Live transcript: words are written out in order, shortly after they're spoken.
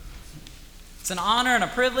It's an honor and a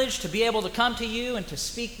privilege to be able to come to you and to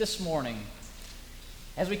speak this morning.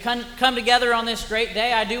 As we come together on this great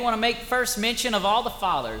day, I do want to make first mention of all the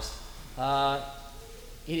fathers.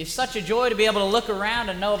 It is such a joy to be able to look around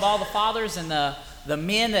and know of all the fathers and the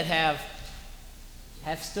men that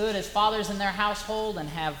have stood as fathers in their household and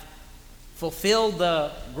have fulfilled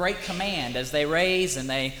the great command as they raise and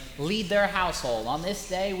they lead their household. On this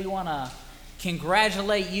day, we want to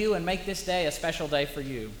congratulate you and make this day a special day for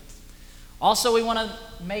you. Also, we want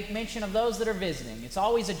to make mention of those that are visiting. It's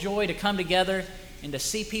always a joy to come together and to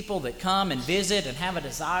see people that come and visit and have a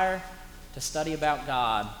desire to study about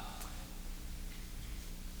God.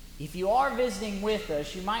 If you are visiting with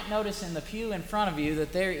us, you might notice in the pew in front of you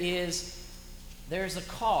that there's a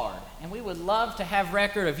card, and we would love to have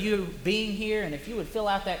record of you being here, and if you would fill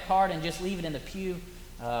out that card and just leave it in the pew,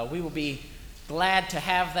 we will be glad to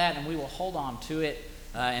have that, and we will hold on to it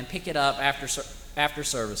and pick it up after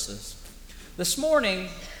services. This morning,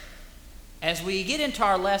 as we get into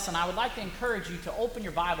our lesson, I would like to encourage you to open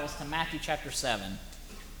your Bibles to Matthew chapter 7.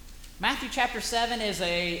 Matthew chapter 7 is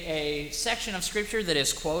a section of Scripture that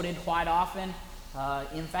is quoted quite often.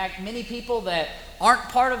 In fact, many people that aren't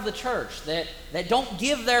part of the church, that don't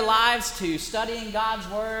give their lives to studying God's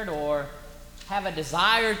Word or have a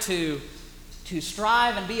desire to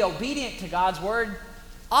strive and be obedient to God's Word,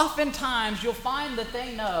 oftentimes you'll find that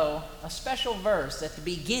they know a special verse at the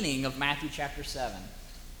beginning of Matthew chapter 7.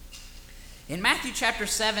 In Matthew chapter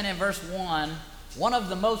 7 and verse 1, one of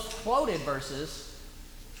the most quoted verses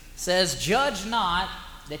says, "Judge not,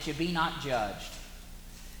 that you be not judged."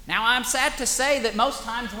 Now, I'm sad to say that most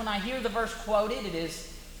times when I hear the verse quoted, it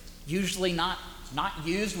is usually not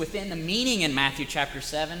used within the meaning in Matthew chapter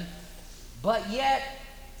 7, but yet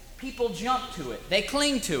people jump to it. They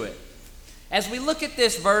cling to it. As we look at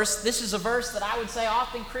this verse, this is a verse that I would say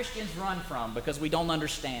often Christians run from because we don't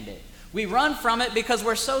understand it. We run from it because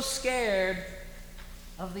we're so scared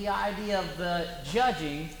of the idea of the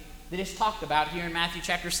judging that is talked about here in Matthew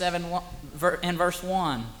chapter 7 and verse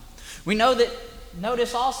 1. We know that,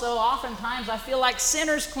 notice also, oftentimes I feel like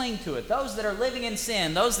sinners cling to it. Those that are living in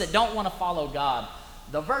sin, those that don't want to follow God.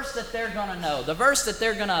 The verse that they're going to know, the verse that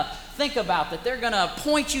they're going to think about, that they're going to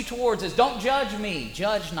point you towards is, "Don't judge me.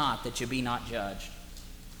 Judge not, that you be not judged."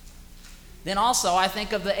 Then also I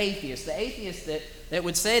think of the atheists that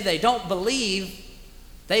would say they don't believe,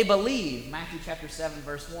 they believe Matthew chapter 7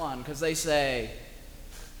 verse 1 because they say,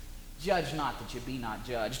 "Judge not, that you be not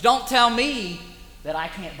judged." Don't tell me that I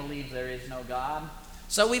can't believe there is no God.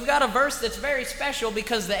 So we've got a verse that's very special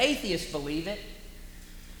because the atheists believe it.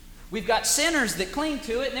 We've got sinners that cling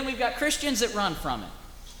to it, and then we've got Christians that run from it.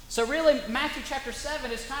 So really, Matthew chapter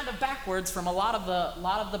 7 is kind of backwards from a lot of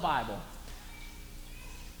the Bible.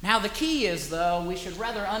 Now the key is, though, we should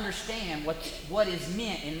rather understand what is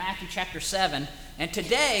meant in Matthew chapter 7. And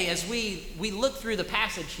today, as we look through the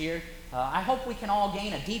passage here, I hope we can all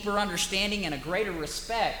gain a deeper understanding and a greater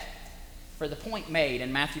respect for the point made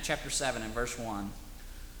in Matthew chapter 7 and verse 1.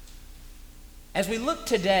 As we look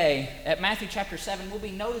today at Matthew chapter 7, we'll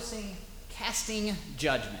be noticing casting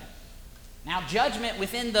judgment. Now, judgment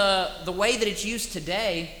within the way that it's used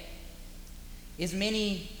today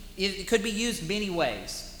it could be used many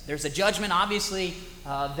ways. There's a judgment, obviously,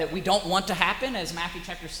 that we don't want to happen, as Matthew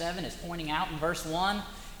chapter 7 is pointing out in verse 1.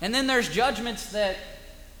 And then there's judgments that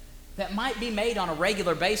might be made on a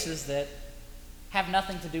regular basis that have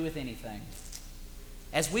nothing to do with anything.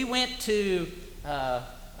 As we went to,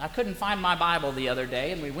 I couldn't find my Bible the other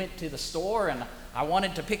day, and we went to the store, and I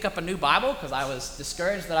wanted to pick up a new Bible because I was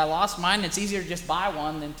discouraged that I lost mine. It's easier to just buy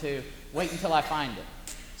one than to wait until I find it.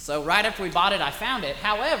 So right after we bought it, I found it.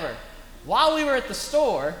 However, while we were at the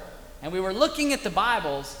store and we were looking at the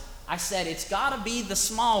Bibles, I said, it's got to be the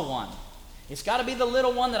small one. It's got to be the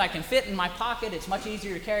little one that I can fit in my pocket. It's much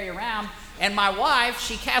easier to carry around. And my wife,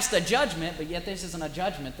 she cast a judgment, but yet this isn't a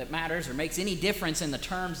judgment that matters or makes any difference in the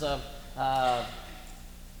terms of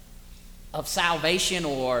salvation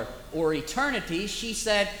or eternity. She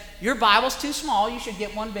said, "Your Bible's too small. You should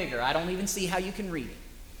get one bigger. I don't even see how you can read it."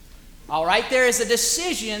 All right, there is a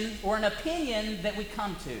decision or an opinion that we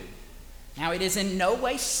come to. Now, it is in no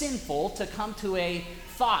way sinful to come to a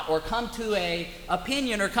thought or come to a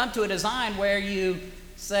opinion or come to a design where you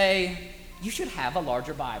say, you should have a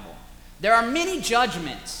larger Bible. There are many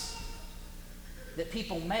judgments that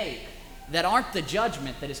people make that aren't the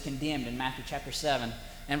judgment that is condemned in Matthew chapter 7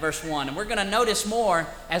 and verse 1. And we're going to notice more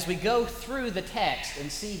as we go through the text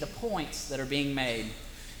and see the points that are being made.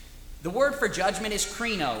 The word for judgment is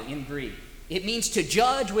krino in Greek. It means to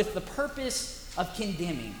judge with the purpose of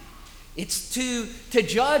condemning. It's to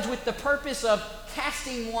judge with the purpose of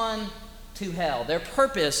casting one to hell. Their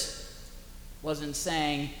purpose was in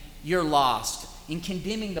saying, you're lost, in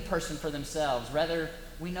condemning the person for themselves. Rather,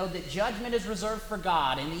 we know that judgment is reserved for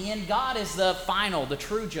God. In the end, God is the final, the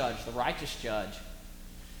true judge, the righteous judge.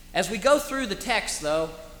 As we go through the text, though,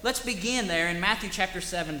 let's begin there in Matthew chapter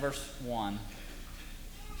 7, verse 1.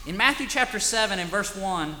 In Matthew chapter 7 and verse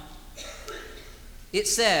 1, it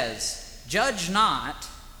says, "Judge not,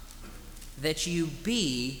 that you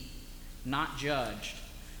be not judged."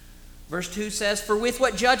 Verse 2 says, "For with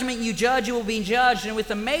what judgment you judge, you will be judged, and with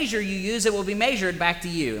the measure you use, it will be measured back to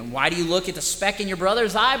you. And why do you look at the speck in your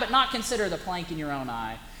brother's eye, but not consider the plank in your own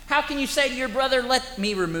eye? How can you say to your brother, 'Let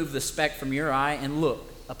me remove the speck from your eye,' and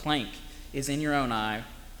look, a plank is in your own eye?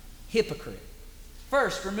 Hypocrite.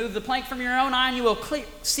 First, remove the plank from your own eye, and you will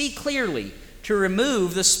see clearly to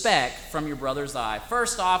remove the speck from your brother's eye."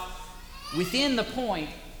 First off, within the point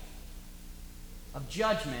of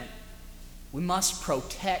judgment, we must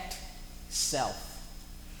protect self.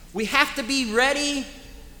 We have to be ready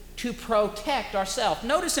to protect ourselves.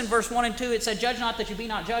 Notice in verse 1 and 2 it said, "Judge not that you be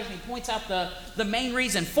not judged." And he points out the main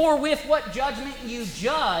reason. For with what judgment you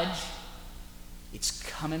judge, it's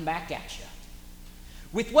coming back at you.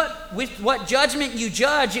 With what judgment you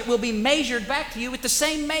judge, it will be measured back to you with the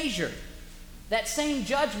same measure. That same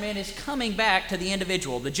judgment is coming back to the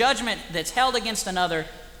individual. The judgment that's held against another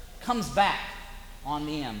comes back on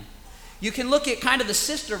them. You can look at kind of the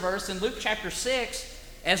sister verse in Luke chapter 6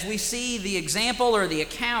 as we see the example or the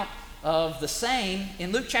account of the same.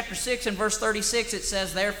 In Luke chapter 6 and verse 36 it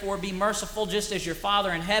says, "Therefore be merciful just as your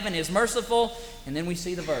Father in heaven is merciful." And then we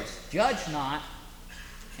see the verse, "Judge not,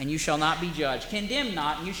 and you shall not be judged. Condemn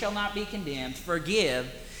not, and you shall not be condemned. Forgive,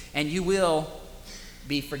 and you will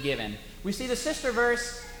be forgiven." We see the sister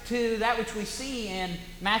verse to that which we see in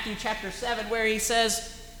Matthew chapter 7 where he says,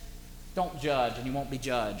 "Don't judge, and you won't be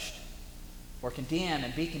judged." Or condemn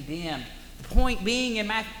and be condemned. The point being in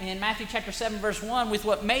Matthew chapter 7 verse 1, with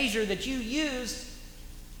what measure that you use,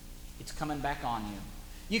 it's coming back on you.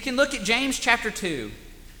 You can look at James chapter 2.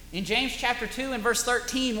 In James chapter 2 and verse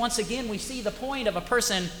 13, once again we see the point of a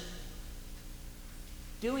person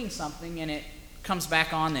doing something and it comes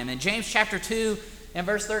back on them. In James chapter 2 and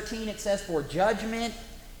verse 13 it says, "For judgment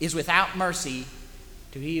is without mercy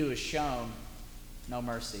to he who has shown no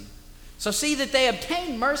mercy." So see that they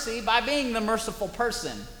obtained mercy by being the merciful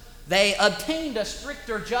person. They obtained a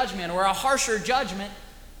stricter judgment or a harsher judgment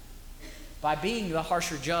by being the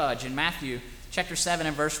harsher judge. In Matthew chapter 7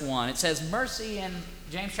 and verse 1, it says mercy. In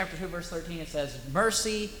James chapter 2 verse 13, it says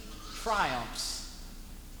mercy triumphs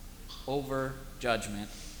over judgment.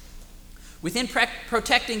 Within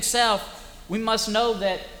protecting self, we must know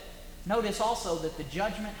that, notice also that the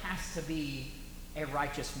judgment has to be a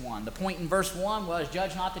righteous one. The point in verse 1 was,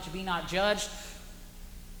 "Judge not that you be not judged."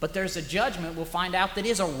 But there's a judgment we'll find out that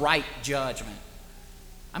is a right judgment.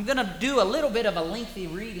 I'm going to do a little bit of a lengthy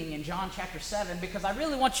reading in John chapter 7 because I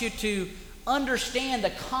really want you to understand the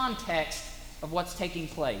context of what's taking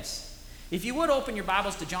place. If you would open your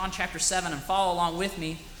Bibles to John chapter 7 and follow along with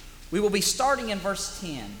me, we will be starting in verse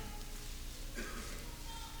 10.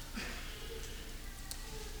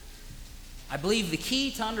 I believe the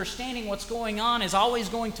key to understanding what's going on is always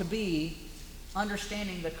going to be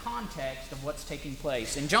understanding the context of what's taking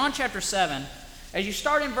place. In John chapter 7, as you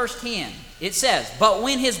start in verse 10, it says, "But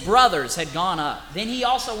when his brothers had gone up, then he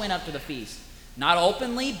also went up to the feast, not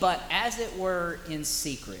openly, but as it were in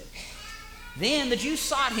secret. Then the Jews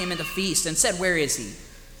sought him at the feast and said, 'Where is he?'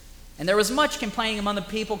 And there was much complaining among the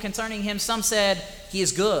people concerning him. Some said, 'He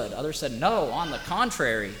is good.' Others said, 'No, on the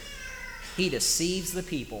contrary, he deceives the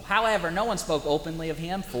people.' However, no one spoke openly of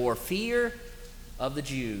him for fear of the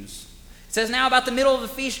Jews." It says, "Now about the middle of the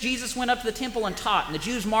feast, Jesus went up to the temple and taught. And the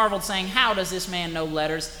Jews marveled, saying, 'How does this man know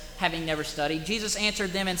letters, having never studied?' Jesus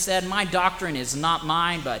answered them and said, 'My doctrine is not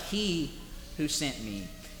mine, but he who sent me.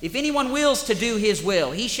 If anyone wills to do his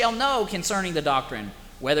will, he shall know concerning the doctrine,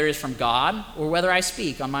 whether it is from God or whether I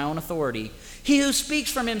speak on my own authority. He who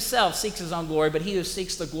speaks from himself seeks his own glory, but he who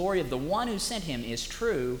seeks the glory of the one who sent him is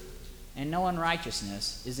true, and no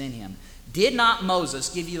unrighteousness is in him. Did not Moses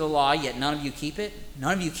give you the law, yet none of you keep it?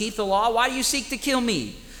 None of you keep the law? Why do you seek to kill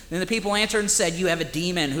me?' Then the people answered and said, 'You have a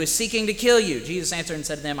demon who is seeking to kill you.' Jesus answered and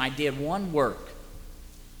said to them, 'I did one work,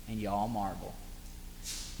 and you all marvel.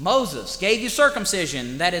 Moses gave you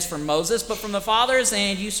circumcision, that is from Moses, but from the fathers,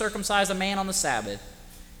 and you circumcise a man on the Sabbath.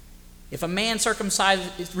 If a man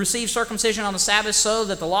receives circumcision on the Sabbath so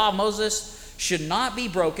that the law of Moses should not be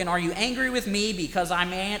broken, are you angry with me because I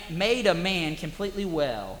made a man completely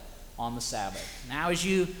well on the Sabbath?'" Now as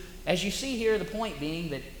you see here, the point being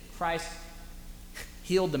that Christ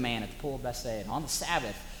healed the man at the pool of Bethsaida on the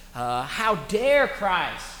Sabbath. How dare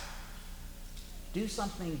Christ do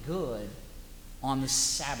something good on the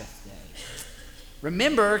Sabbath day.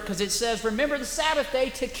 Remember, because it says, remember the Sabbath day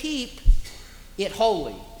to keep it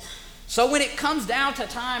holy. So when it comes down to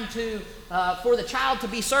time for the child to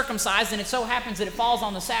be circumcised, and it so happens that it falls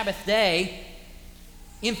on the Sabbath day,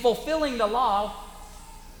 in fulfilling the law,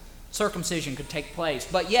 circumcision could take place.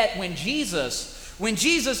 But yet when Jesus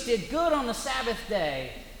did good on the Sabbath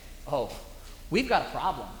day, oh, we've got a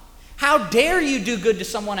problem. How dare you do good to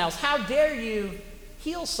someone else? How dare you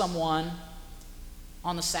heal someone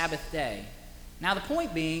on the Sabbath day? Now the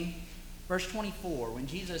point being, verse 24, when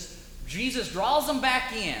Jesus draws them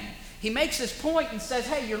back in, he makes this point and says,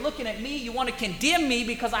 hey, you're looking at me, you want to condemn me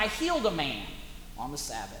because I healed a man on the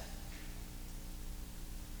Sabbath.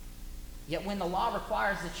 Yet when the law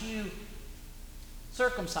requires that you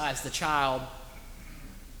circumcise the child,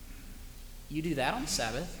 you do that on the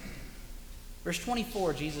Sabbath. Verse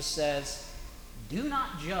 24, Jesus says, do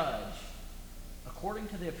not judge according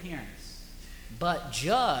to the appearance, but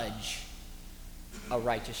judge a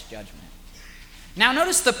righteous judgment. Now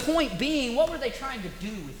notice the point being, what were they trying to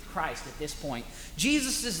do with Christ at this point?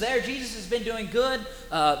 Jesus is there. Jesus has been doing good.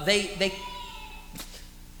 They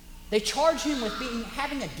charge him with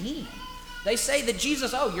having a demon. They say that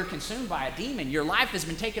Jesus, oh, you're consumed by a demon. Your life has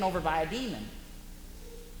been taken over by a demon.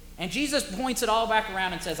 And Jesus points it all back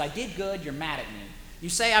around and says, I did good, you're mad at me. You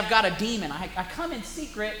say I've got a demon. I come in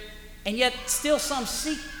secret, and yet still some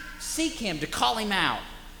seek him to call him out.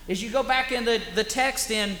 As you go back in the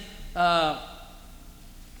text in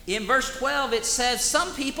verse 12, it says,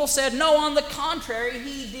 some people said, no, on the contrary,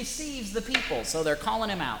 he deceives the people. So they're calling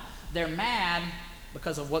him out. They're mad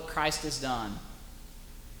because of what Christ has done.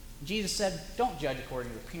 Jesus said, don't judge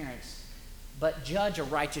according to appearance, but judge a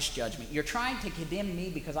righteous judgment. You're trying to condemn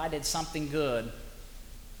me because I did something good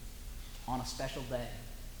on a special day.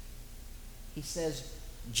 He says,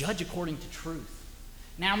 judge according to truth.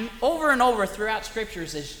 Now, over and over throughout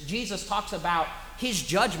Scriptures, as Jesus talks about his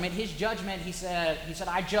judgment, he said,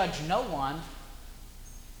 I judge no one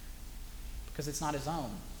because it's not his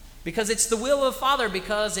own. Because it's the will of the Father,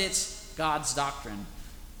 because it's God's doctrine.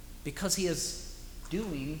 Because he is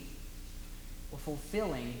doing or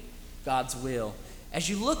fulfilling God's will. As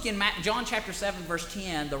you look in John chapter 7, verse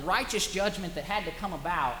 10, the righteous judgment that had to come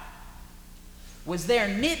about was their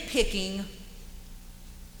nitpicking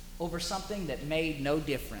over something that made no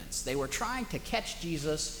difference. They were trying to catch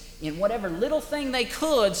Jesus in whatever little thing they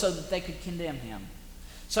could so that they could condemn him.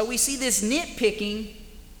 So we see this nitpicking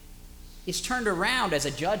is turned around as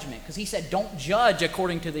a judgment, because he said, don't judge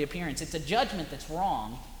according to the appearance. It's a judgment that's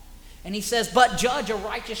wrong. And he says, but judge a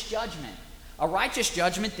righteous judgment. A righteous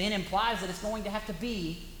judgment then implies that it's going to have to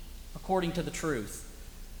be according to the truth.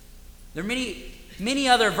 There are many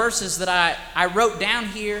other verses that I wrote down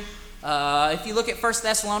here. If you look at 1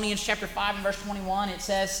 Thessalonians chapter 5 and verse 21, it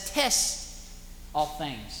says, test all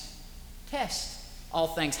things. Test all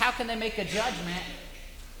things. How can they make a judgment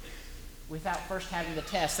without first having the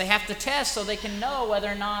test? They have to test so they can know whether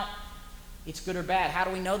or not it's good or bad. How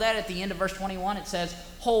do we know that? At the end of verse 21, it says,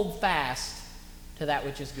 hold fast to that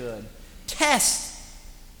which is good. Test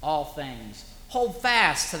all things. Hold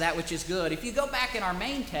fast to that which is good. If you go back in our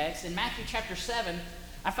main text, in Matthew chapter 7,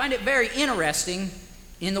 I find it very interesting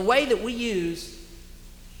in the way that we use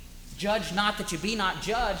judge not that you be not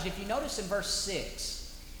judged. If you notice in verse 6,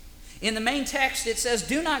 in the main text it says,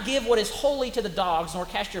 do not give what is holy to the dogs, nor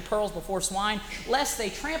cast your pearls before swine, lest they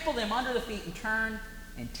trample them under the feet and turn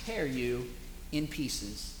and tear you in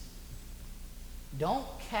pieces. Don't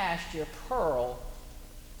cast your pearl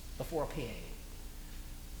before a pig.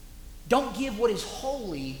 Don't give what is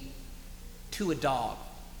holy to a dog.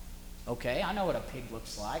 Okay, I know what a pig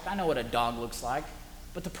looks like. I know what a dog looks like.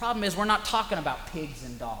 But the problem is we're not talking about pigs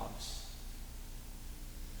and dogs.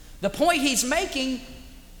 The point he's making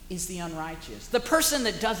is the unrighteous, the person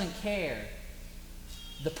that doesn't care.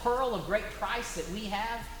 The pearl of great price that we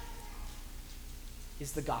have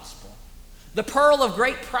is the gospel. The pearl of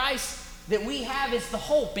great price that we have is the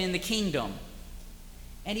hope in the kingdom.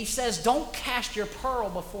 And he says, don't cast your pearl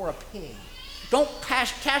before a pig. Don't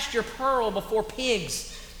cast your pearl before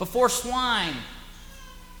pigs, before swine,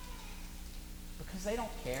 because they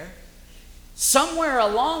don't care. Somewhere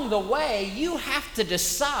along the way, you have to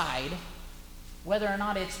decide whether or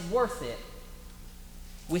not it's worth it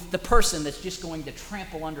with the person that's just going to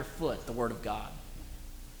trample underfoot the Word of God.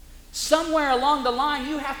 Somewhere along the line,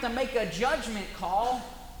 you have to make a judgment call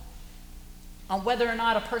on whether or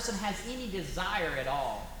not a person has any desire at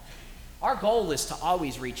all. Our goal is to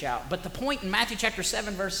always reach out. But the point in Matthew chapter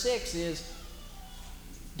 7, verse 6 is,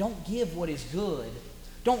 don't give what is good.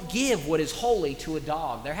 Don't give what is holy to a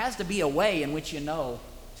dog. There has to be a way in which you know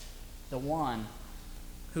the one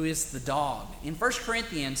who is the dog. In 1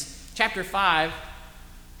 Corinthians chapter 5,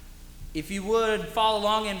 if you would follow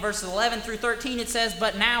along in verses 11 through 13, it says,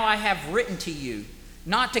 "But now I have written to you,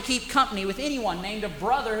 not to keep company with anyone named a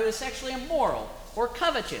brother who is sexually immoral, or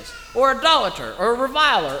covetous, or idolater, or a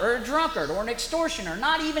reviler, or a drunkard, or an extortioner,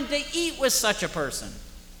 not even to eat with such a person.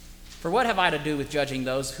 For what have I to do with judging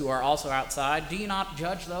those who are also outside? Do you not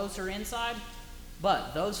judge those who are inside?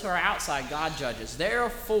 But those who are outside God judges.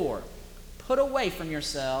 Therefore, put away from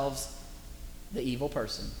yourselves the evil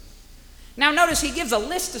person." Now notice he gives a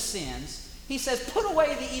list of sins. He says, put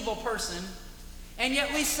away the evil person, and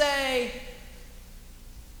yet we say,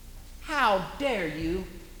 how dare you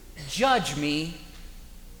judge me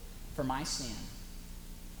for my sin?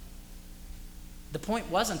 The point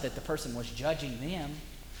wasn't that the person was judging them.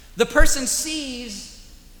 The person sees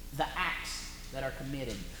the acts that are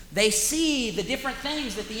committed. They see the different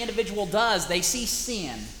things that the individual does. They see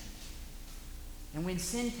sin. And when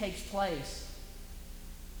sin takes place,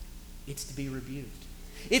 it's to be rebuked.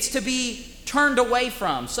 It's to be turned away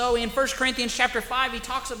from. So in 1 Corinthians chapter 5, he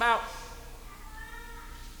talks about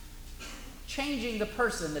changing the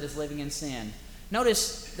person that is living in sin.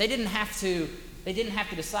 Notice they didn't have to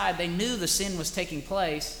decide. They knew the sin was taking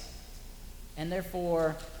place, and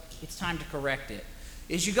therefore it's time to correct it.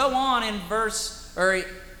 As you go on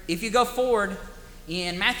if you go forward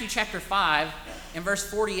in Matthew chapter 5 and verse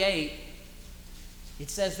 48, it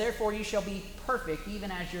says, "Therefore you shall be perfect,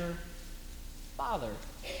 even as your Father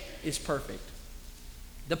is perfect."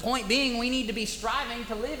 The point being, we need to be striving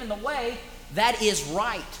to live in the way that is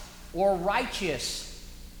right, or righteous,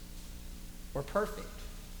 or perfect.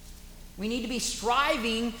 We need to be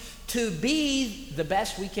striving to be the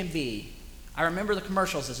best we can be. I remember the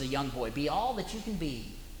commercials as a young boy. Be all that you can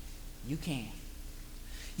be. You can.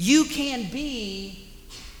 You can be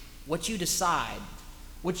what you decide,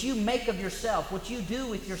 what you make of yourself, what you do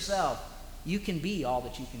with yourself. You can be all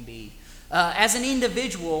that you can be. As an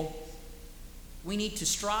individual, we need to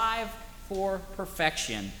strive for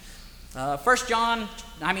perfection. John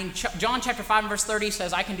chapter 5 and verse 30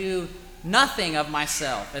 says, "I can do nothing of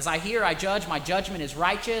myself. As I hear, I judge. My judgment is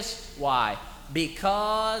righteous." Why?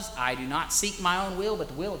 "Because I do not seek my own will, but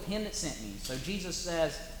the will of him that sent me." So Jesus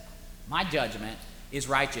says, my judgment is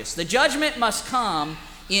righteous. The judgment must come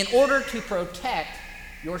in order to protect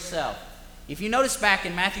yourself. If you notice back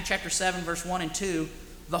in Matthew chapter 7, verse 1 and 2,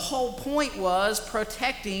 the whole point was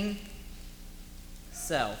protecting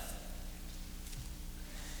self.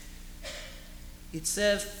 It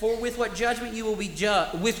says, "For with what judgment you will be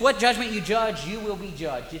judged, with what judgment you judge, you will be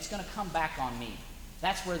judged." It's going to come back on me.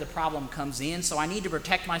 That's where the problem comes in. So I need to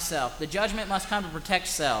protect myself. The judgment must come to protect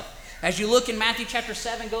self. As you look in Matthew chapter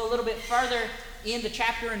 7, go a little bit further in the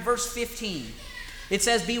chapter in verse 15. It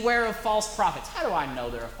says, "Beware of false prophets." How do I know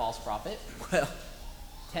they're a false prophet? Well,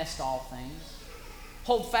 test all things.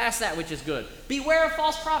 Hold fast that which is good. "Beware of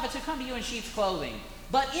false prophets who come to you in sheep's clothing,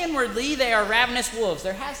 but inwardly they are ravenous wolves."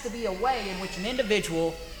 There has to be a way in which an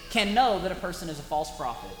individual can know that a person is a false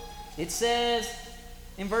prophet. It says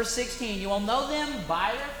in verse 16, "You will know them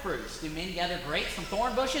by their fruits. Do men gather grapes from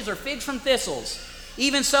thorn bushes or figs from thistles?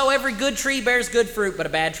 Even so, every good tree bears good fruit, but a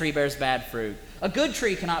bad tree bears bad fruit. A good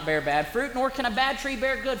tree cannot bear bad fruit, nor can a bad tree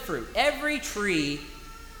bear good fruit. Every tree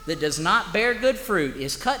that does not bear good fruit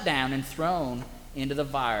is cut down and thrown into the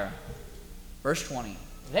fire." Verse 20,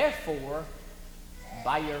 "Therefore,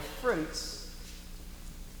 by your fruits,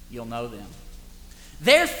 you'll know them."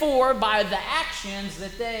 Therefore, by the actions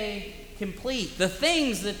that they complete, the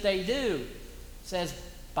things that they do, says,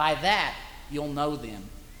 by that you'll know them.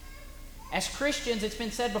 As Christians, it's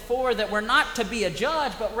been said before that we're not to be a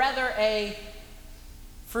judge, but rather a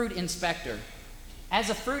fruit inspector. As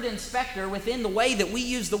a fruit inspector, within the way that we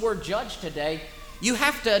use the word judge today, you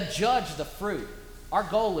have to judge the fruit. Our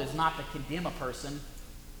goal is not to condemn a person.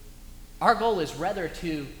 Our goal is rather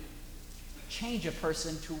to change a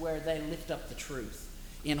person to where they lift up the truth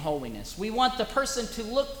in holiness. We want the person to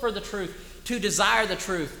look for the truth, to desire the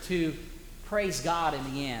truth, to praise God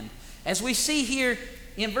in the end. As we see here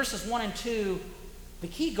in verses 1 and 2, the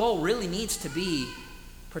key goal really needs to be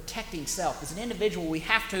protecting self. As an individual, we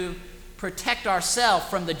have to protect ourselves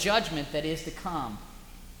from the judgment that is to come.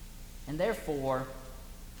 And therefore,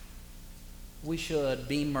 we should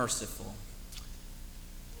be merciful.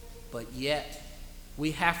 But yet,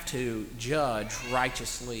 we have to judge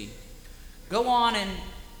righteously. Go on, and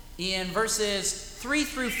in verses 3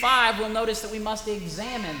 through 5, we'll notice that we must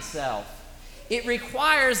examine self. It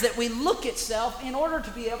requires that we look at self in order to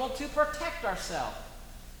be able to protect ourselves.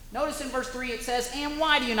 Notice in verse 3 it says, "And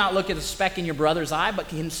why do you not look at the speck in your brother's eye, but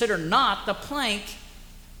consider not the plank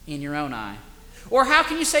in your own eye? Or how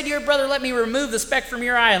can you say to your brother, let me remove the speck from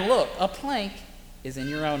your eye, and look, a plank is in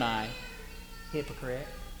your own eye? Hypocrite.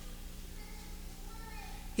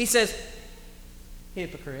 He says,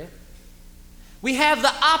 hypocrite. We have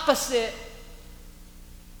the opposite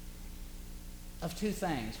of two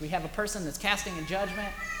things. We have a person that's casting a judgment.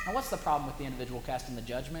 Now, what's the problem with the individual casting the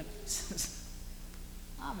judgment?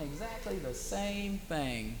 I'm exactly the same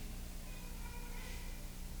thing.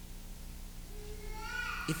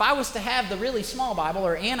 If I was to have the really small Bible,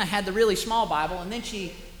 or Anna had the really small Bible, and then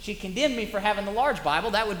she condemned me for having the large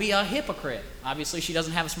Bible, that would be a hypocrite. Obviously, she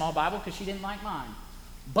doesn't have a small Bible because she didn't like mine.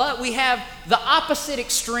 But we have the opposite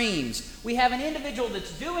extremes. We have an individual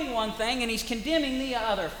that's doing one thing, and he's condemning the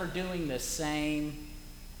other for doing the same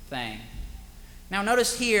thing. Now,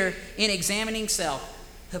 notice here, in examining self,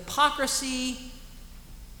 hypocrisy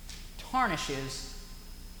tarnishes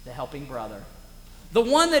the helping brother. The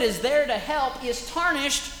one that is there to help is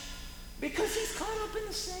tarnished because he's caught up in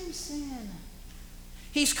the same sin.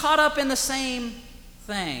 He's caught up in the same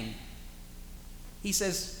thing. He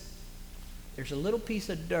says, there's a little piece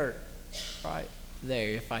of dirt right there.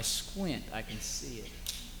 If I squint, I can see it.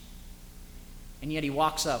 And yet he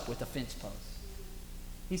walks up with a fence post.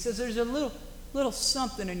 He says, there's a little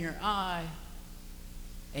something in your eye.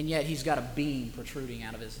 And yet he's got a beam protruding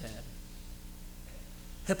out of his head.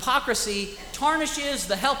 Hypocrisy tarnishes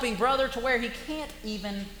the helping brother to where he can't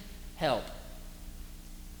even help.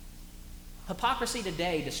 Hypocrisy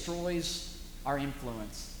today destroys our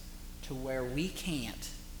influence to where we can't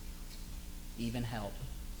even help.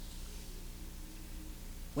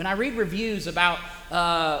 When I read reviews about,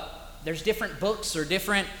 there's different books or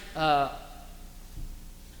different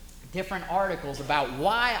articles about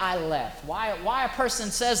why I left, why a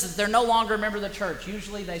person says that they're no longer a member of the church.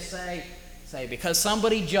 Usually they say because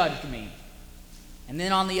somebody judged me. And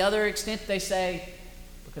then on the other extent they say,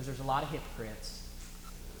 because there's a lot of hypocrites.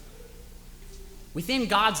 Within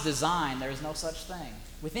God's design, there is no such thing.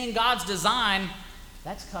 Within God's design,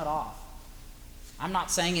 that's cut off. I'm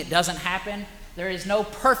not saying it doesn't happen. There is no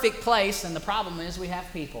perfect place, and the problem is we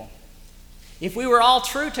have people. If we were all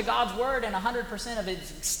true to God's word and 100% of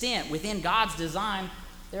its extent within God's design,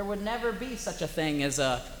 there would never be such a thing as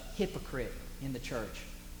a hypocrite in the church.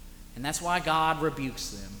 And that's why God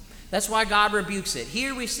rebukes them. That's why God rebukes it.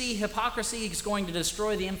 Here we see hypocrisy is going to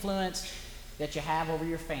destroy the influence that you have over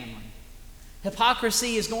your family.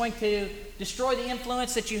 Hypocrisy is going to destroy the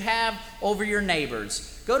influence that you have over your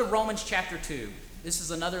neighbors. Go to Romans chapter 2. This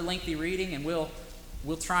is another lengthy reading, and we'll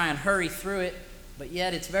try and hurry through it. But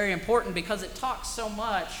yet it's very important because it talks so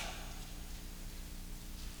much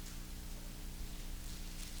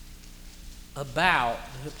about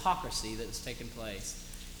the hypocrisy that has taken place.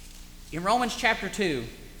 In Romans chapter 2,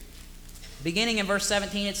 beginning in verse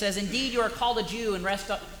 17, it says, indeed, you are called a Jew and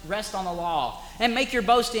rest on the law, and make your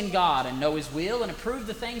boast in God, and know his will, and approve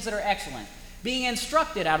the things that are excellent, being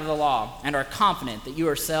instructed out of the law, and are confident that you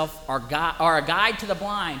yourself are a guide to the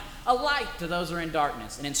blind, a light to those who are in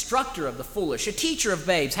darkness, an instructor of the foolish, a teacher of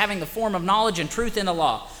babes, having the form of knowledge and truth in the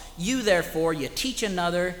law. You, therefore, you teach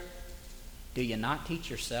another. Do you not teach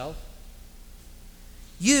yourself?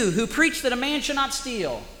 You who preach that a man should not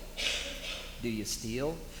steal. Do you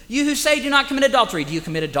steal? You who say do not commit adultery. Do you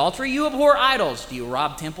commit adultery? You abhor idols. Do you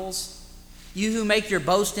rob temples? You who make your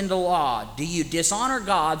boast in the law. Do you dishonor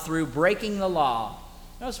God through breaking the law?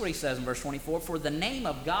 Notice what he says in verse 24. For the name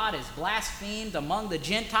of God is blasphemed among the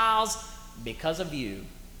Gentiles because of you,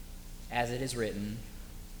 as it is written.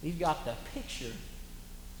 We've got the picture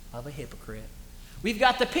of a hypocrite. We've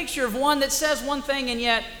got the picture of one that says one thing, and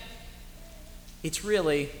yet it's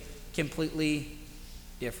really completely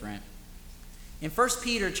different. In 1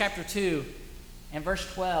 Peter chapter 2 and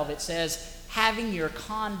verse 12, it says, having your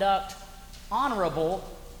conduct honorable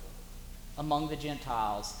among the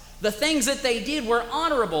Gentiles. The things that they did were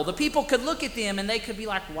honorable. The people could look at them and they could be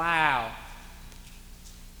like, wow.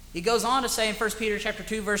 He goes on to say in 1 Peter chapter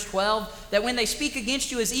 2, verse 12, that when they speak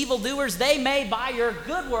against you as evildoers, they may by your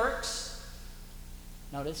good works,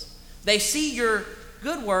 notice, they see your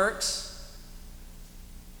good works.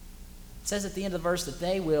 It says at the end of the verse that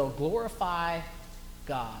they will glorify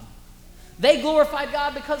God. They glorified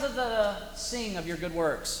God because of the seeing of your good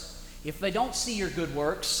works. If they don't see your good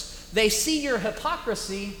works, they see your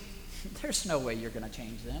hypocrisy, there's no way you're going to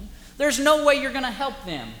change them. There's no way you're going to help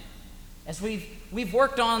them. As we've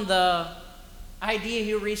worked on the idea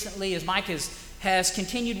here recently, as Mike has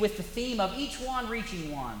continued with the theme of each one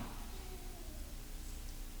reaching one.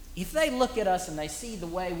 If they look at us and they see the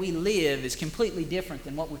way we live is completely different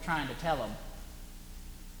than what we're trying to tell them,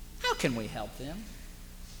 how can we help them?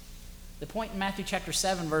 The point in Matthew chapter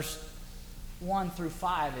 7, verse 1 through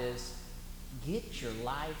 5 is, Get your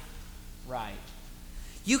life right.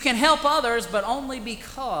 You can help others, but only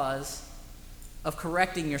because of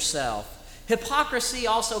correcting yourself. Hypocrisy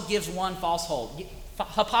also gives one false hope.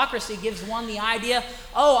 Hypocrisy gives one the idea,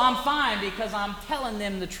 oh, I'm fine because I'm telling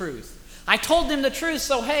them the truth. I told them the truth,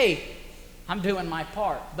 so hey, I'm doing my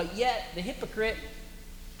part. But yet, the hypocrite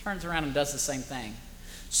turns around and does the same thing.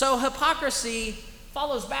 So hypocrisy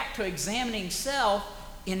follows back to examining self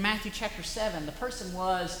in Matthew chapter 7. The person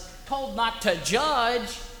was told not to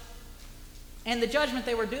judge, and the judgment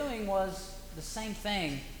they were doing was the same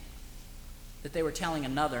thing that they were telling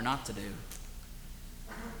another not to do.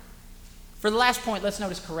 For the last point, let's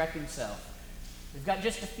notice correcting self. We've got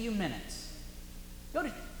just a few minutes. Go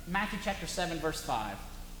to Matthew chapter 7, verse 5.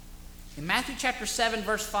 In Matthew chapter 7,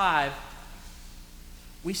 verse 5,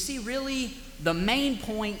 we see really the main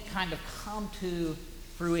point kind of come to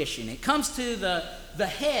fruition. It comes to the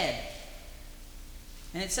head.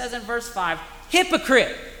 And it says in verse 5,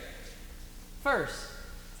 hypocrite! First,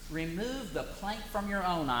 remove the plank from your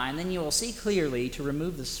own eye, and then you will see clearly to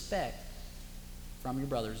remove the speck from your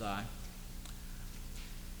brother's eye.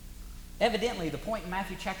 Evidently, the point in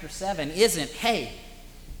Matthew chapter 7 isn't, hey,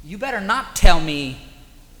 you better not tell me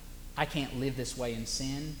I can't live this way in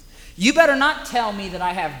sin. You better not tell me that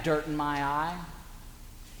I have dirt in my eye.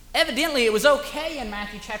 Evidently, it was okay in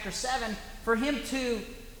Matthew chapter 7 for him to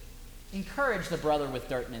encourage the brother with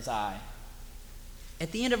dirt in his eye.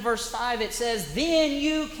 At the end of verse 5, it says, then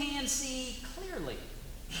you can see clearly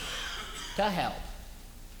to help.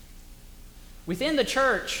 Within the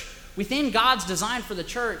church, within God's design for the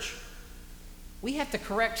church, we have to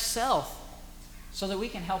correct self so that we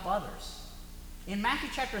can help others. In Matthew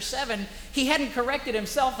chapter 7, he hadn't corrected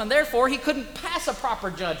himself, and therefore he couldn't pass a proper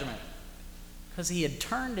judgment because he had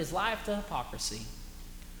turned his life to hypocrisy.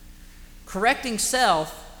 Correcting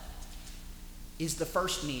self is the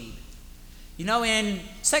first need. You know, in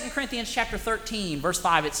 2 Corinthians chapter 13, verse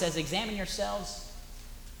 5, it says, examine yourselves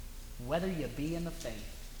whether you be in the faith.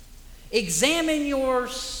 Examine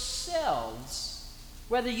yourselves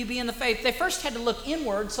whether you be in the faith. They first had to look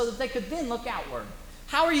inward so that they could then look outward.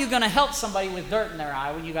 How are you going to help somebody with dirt in their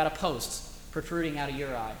eye when you got a post protruding out of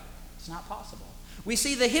your eye? It's not possible. We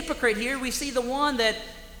see the hypocrite here. We see the one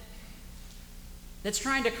that's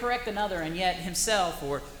trying to correct another, and yet himself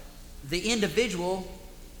or the individual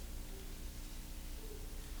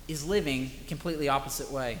is living a completely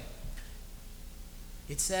opposite way.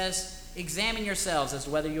 It says, examine yourselves as to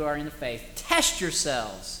whether you are in the faith. Test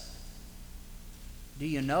yourselves. Do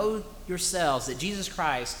you know yourselves that Jesus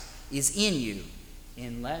Christ is in you,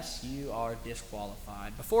 unless you are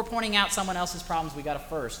disqualified? Before pointing out someone else's problems, we got to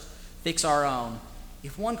first fix our own.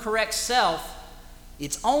 If one corrects self,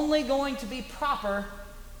 it's only going to be proper.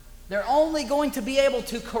 They're only going to be able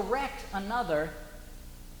to correct another.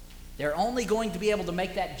 They're only going to be able to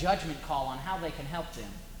make that judgment call on how they can help them.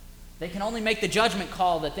 They can only make the judgment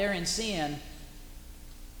call that they're in sin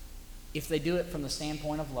if they do it from the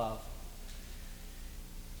standpoint of love.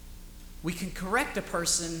 We can correct a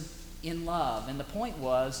person in love, and the point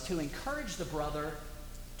was to encourage the brother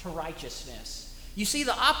to righteousness. You see,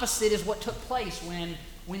 the opposite is what took place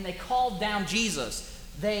when they called down Jesus.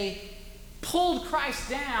 They pulled Christ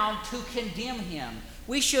down to condemn him.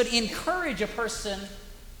 We should encourage a person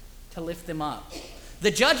to lift them up.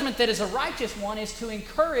 The judgment that is a righteous one is to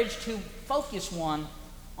encourage, to focus one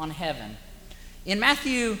on heaven. In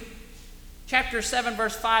Matthew chapter 7,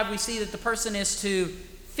 verse 5, we see that the person is to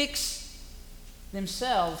fix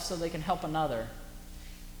themselves so they can help another.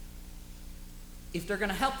 If they're going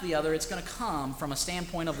to help the other, it's going to come from a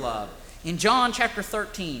standpoint of love. In John chapter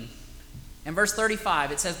 13 and verse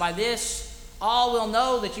 35, it says, by this all will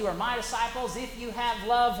know that you are my disciples if you have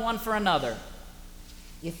love one for another.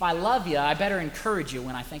 If I love you, I better encourage you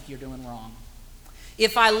when I think you're doing wrong.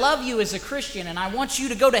 If I love you as a Christian and I want you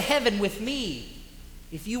to go to heaven with me,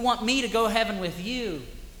 if you want me to go to heaven with you,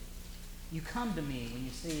 you come to me when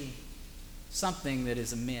you see something that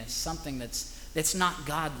is amiss, something that's not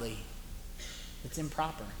godly, that's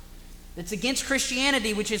improper, that's against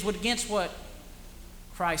Christianity, which is against what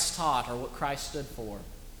Christ taught or what Christ stood for.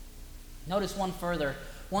 Notice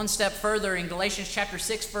one step further in Galatians chapter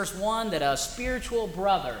 6, verse 1, that a spiritual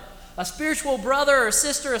brother or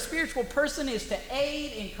sister, a spiritual person is to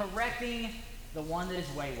aid in correcting the one that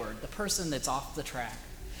is wayward, the person that's off the track,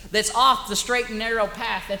 that's off the straight and narrow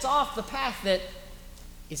path, that's off the path that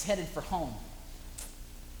is headed for home.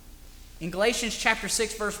 In Galatians chapter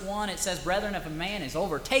 6, verse 1, it says, brethren, if a man is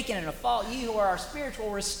overtaken in a fault, ye who are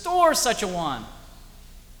spiritual, restore such a one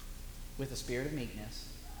with a spirit of meekness.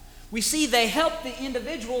 We see they help the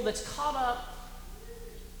individual that's caught up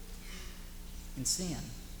in sin.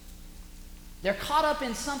 They're caught up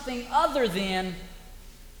in something other than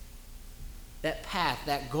that path,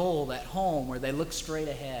 that goal, that home where they look straight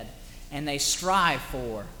ahead and they strive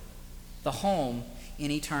for the home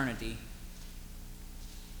in eternity.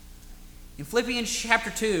 In Philippians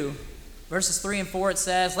chapter 2, verses 3 and 4, it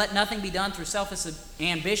says, "Let nothing be done through selfish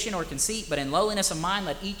ambition or conceit, but in lowliness of mind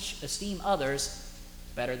let each esteem others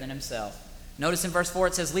better than himself." Notice in verse 4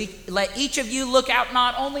 it says, "Let each of you look out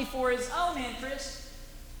not only for his own interest,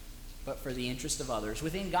 but for the interest of others."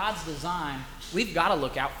 Within God's design, we've got to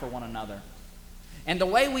look out for one another. And the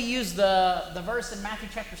way we use the verse in Matthew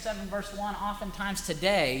chapter 7, verse 1, oftentimes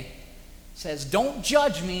today, says, "Don't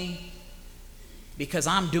judge me because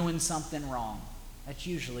I'm doing something wrong." That's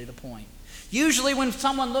usually the point. Usually when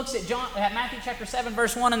someone looks at Matthew chapter 7,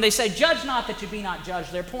 verse 1, and they say, "Judge not that you be not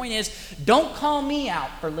judged," their point is, don't call me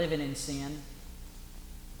out for living in sin.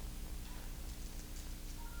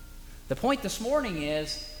 The point this morning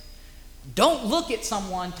is, don't look at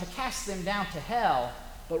someone to cast them down to hell,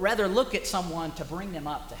 but rather look at someone to bring them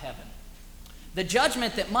up to heaven. The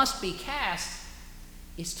judgment that must be cast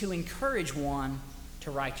is to encourage one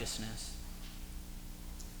to righteousness.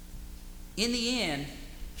 In the end,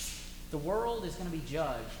 the world is going to be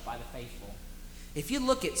judged by the faithful. If you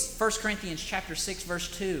look at 1 Corinthians chapter 6, verse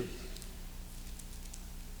 2,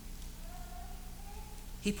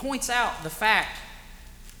 he points out the fact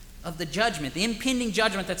of the judgment, the impending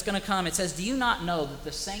judgment that's going to come. It says, "Do you not know that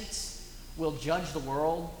the saints will judge the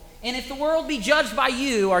world? And if the world be judged by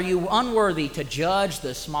you, are you unworthy to judge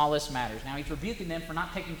the smallest matters?" Now he's rebuking them for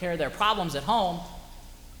not taking care of their problems at home.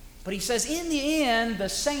 But he says, in the end, the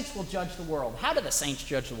saints will judge the world. How do the saints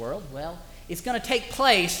judge the world? Well, it's going to take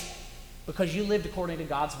place because you lived according to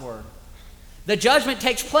God's word. The judgment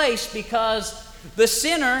takes place because the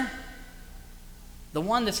sinner, the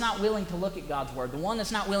one that's not willing to look at God's word, the one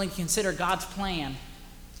that's not willing to consider God's plan,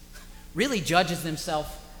 really judges themselves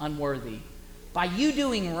unworthy. By you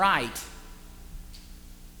doing right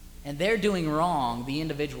and they're doing wrong, the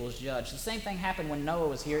individual is judged. The same thing happened when Noah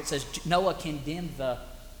was here. It says Noah condemned the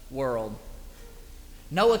world.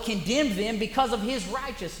 Noah condemned them because of his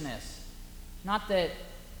righteousness. Not that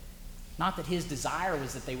his desire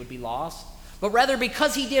was that they would be lost, but rather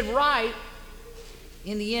because he did right,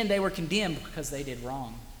 in the end they were condemned because they did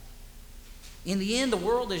wrong. In the end, the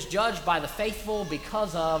world is judged by the faithful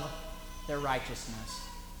because of their righteousness.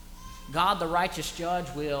 God, the righteous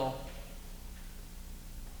judge, will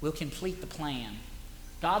complete the plan.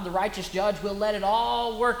 God, the righteous judge, will let it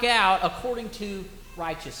all work out according to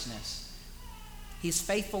righteousness. He's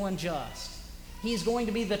faithful and just. He's going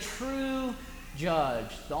to be the true judge,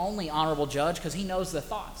 the only honorable judge, because he knows the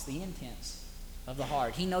thoughts, the intents of the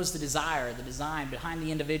heart. He knows the desire, the design behind the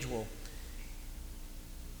individual.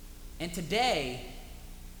 And today,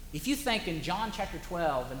 if you think in John chapter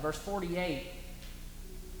 12 and verse 48,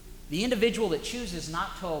 the individual that chooses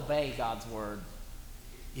not to obey God's word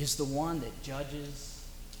is the one that judges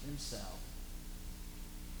himself.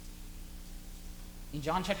 In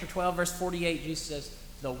John chapter 12, verse 48, Jesus says,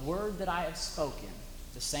 "The word that I have spoken,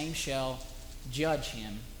 the same shall judge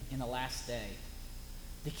him in the last day."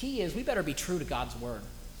 The key is we better be true to God's word.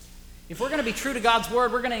 If we're going to be true to God's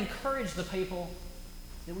word, we're going to encourage the people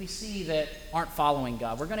that we see that aren't following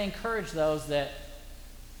God. We're going to encourage those that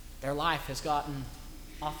their life has gotten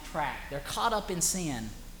off track. They're caught up in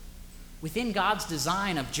sin. Within God's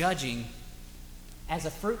design of judging, as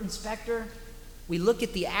a fruit inspector, we look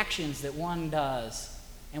at the actions that one does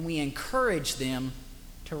and we encourage them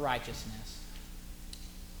to righteousness.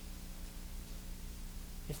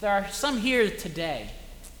 If there are some here today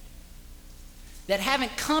that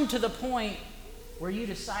haven't come to the point where you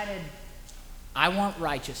decided, I want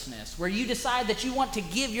righteousness, where you decide that you want to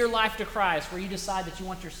give your life to Christ, where you decide that you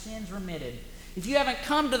want your sins remitted, if you haven't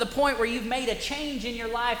come to the point where you've made a change in your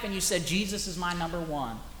life and you said, Jesus is my number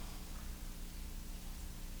one,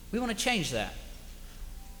 we want to change that.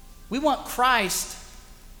 We want Christ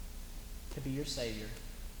to be your Savior.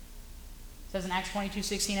 It says in Acts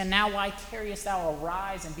 22:16, "And now why tarriest thou?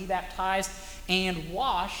 Arise and be baptized and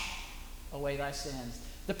wash away thy sins."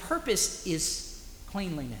 The purpose is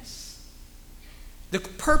cleanliness. The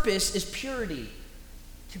purpose is purity,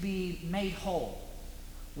 to be made whole.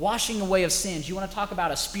 Washing away of sins. You want to talk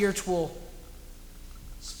about a spiritual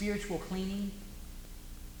cleaning?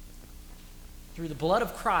 Through the blood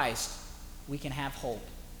of Christ, we can have hope.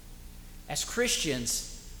 As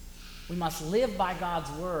Christians, we must live by God's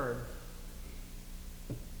word.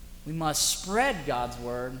 We must spread God's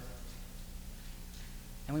word.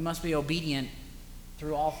 And we must be obedient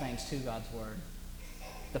through all things to God's word.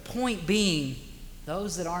 The point being,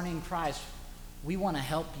 those that aren't in Christ, we want to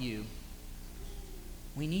help you.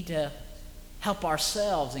 We need to help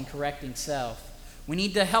ourselves in correcting self. We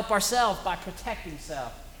need to help ourselves by protecting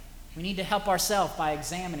self. We need to help ourselves by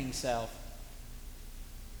examining self.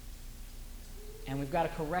 And we've got to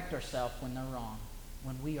correct ourselves when they're wrong,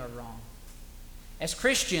 when we are wrong. As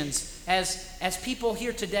Christians, as people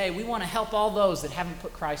here today, we want to help all those that haven't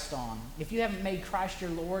put Christ on. If you haven't made Christ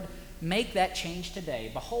your Lord, make that change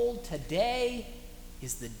today. Behold, today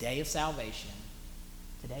is the day of salvation.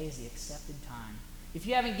 Today is the accepted time. If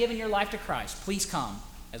you haven't given your life to Christ, please come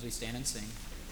as we stand and sing.